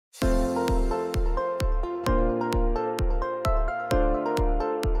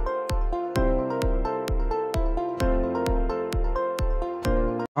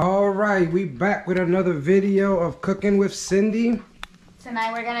Alright, we back with another video of cooking with Cindy.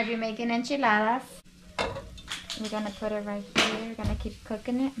 Tonight we're gonna be making enchiladas. We're gonna put it right here. We're gonna keep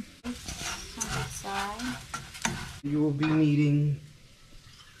cooking it on the side. You will be needing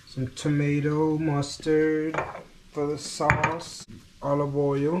some tomato, mustard for the sauce, olive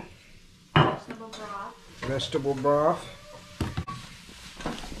oil, vegetable broth.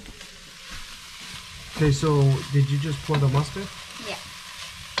 Okay, so did you just pour the mustard? Yeah.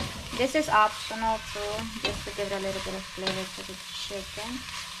 This is optional too, just to give it a little bit of flavor to the chicken.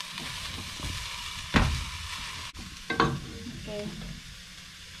 Okay.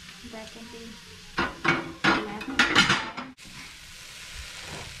 That can be left.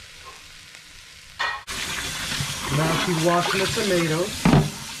 Now she's washing the tomatoes.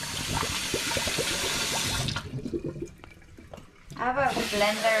 I have a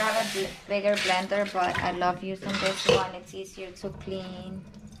blender, I have a bigger blender, but I love using this one. It's easier to clean.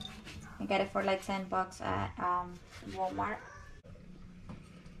 I got it for like 10 bucks at Walmart.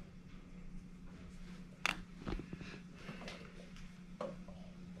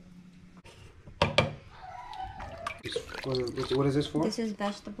 What is this for? This is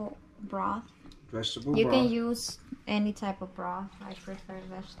vegetable broth. Vegetable You broth. can use any type of broth. I prefer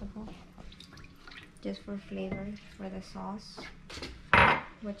vegetable. Just for flavor, for the sauce.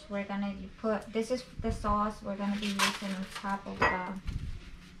 Which we're gonna put, this is the sauce we're gonna be using on top of the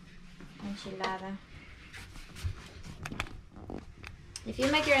enchilada. If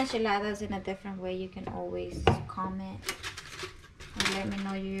you make your enchiladas in a different way, you can always comment and let me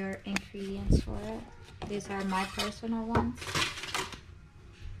know your ingredients for it. These are my personal ones.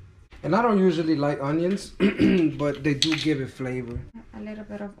 And I don't usually like onions, but they do give it flavor. A little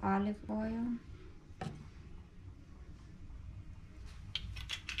bit of olive oil.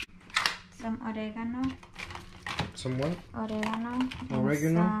 Some oregano. Some what? Oregano.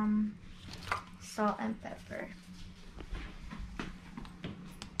 Oregano. And some salt and pepper.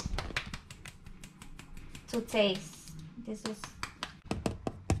 To taste. This is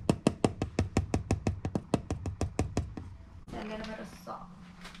a little bit of salt.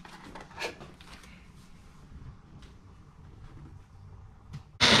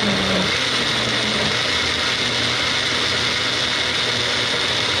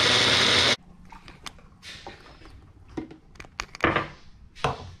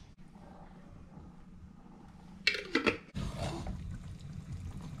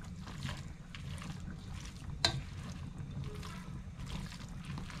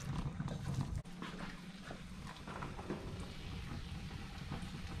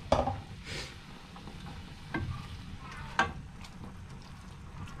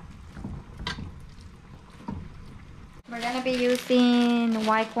 We're gonna be using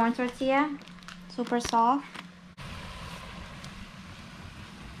white corn tortilla, super soft.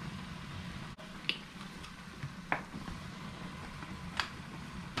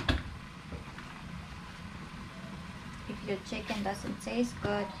 If your chicken doesn't taste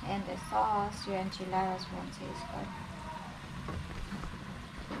good and the sauce, your enchiladas won't taste good.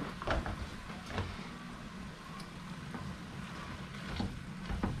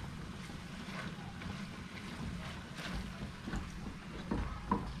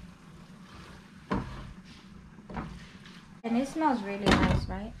 And it smells really nice,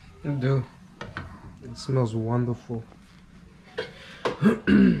 right? It do. It smells wonderful.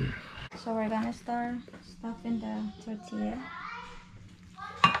 So we're gonna start stuffing the tortilla.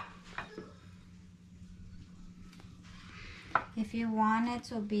 If you want it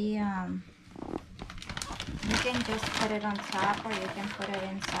to be, you can just put it on top or you can put it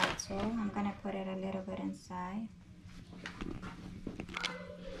inside too. I'm gonna put it a little bit inside.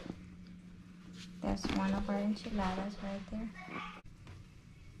 There's one of our enchiladas right there.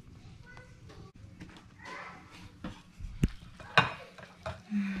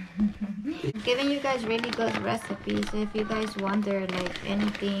 I'm giving you guys really good recipes. So if you guys wonder like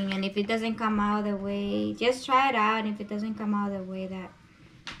anything, and if it doesn't come out the way, just try it out. If it doesn't come out the way that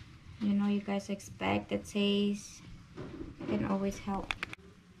you guys expect the taste, it can always help.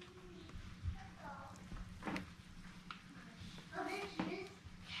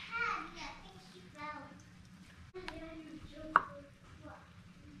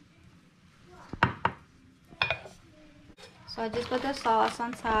 So I just put the sauce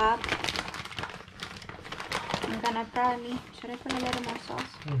on top. I'm gonna probably, should I put a little more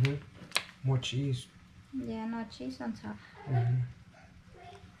sauce? More cheese. Yeah, no, cheese on top.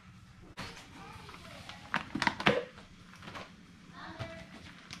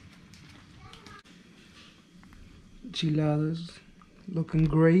 Enchiladas looking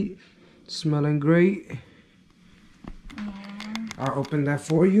great, smelling great. And I'll open that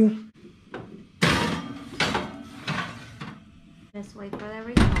for you. let's wait for the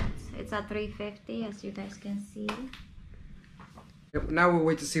results. It's at 350, as you guys can see. Yep, now we'll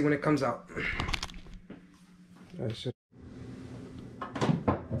wait to see when it comes out.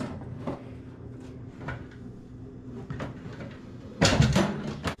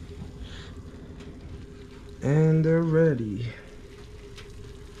 And they're ready.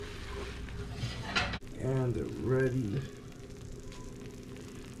 And they're ready.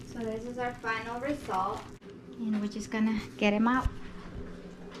 So this is our final result. And we're just gonna get them out.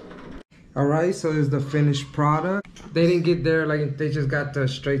 Alright, so this is the finished product. They didn't get there, like they just got the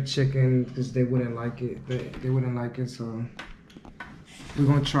straight chicken because they wouldn't like it. They wouldn't like it, so we're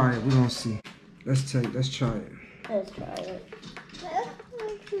gonna try it. We're gonna see. Let's try it. Let's try it.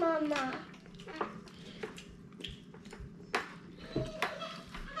 Mama.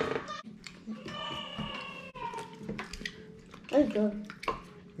 It's good.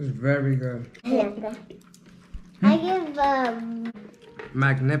 It's very good. Yeah. I give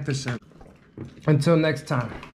Magnificent. Until next time.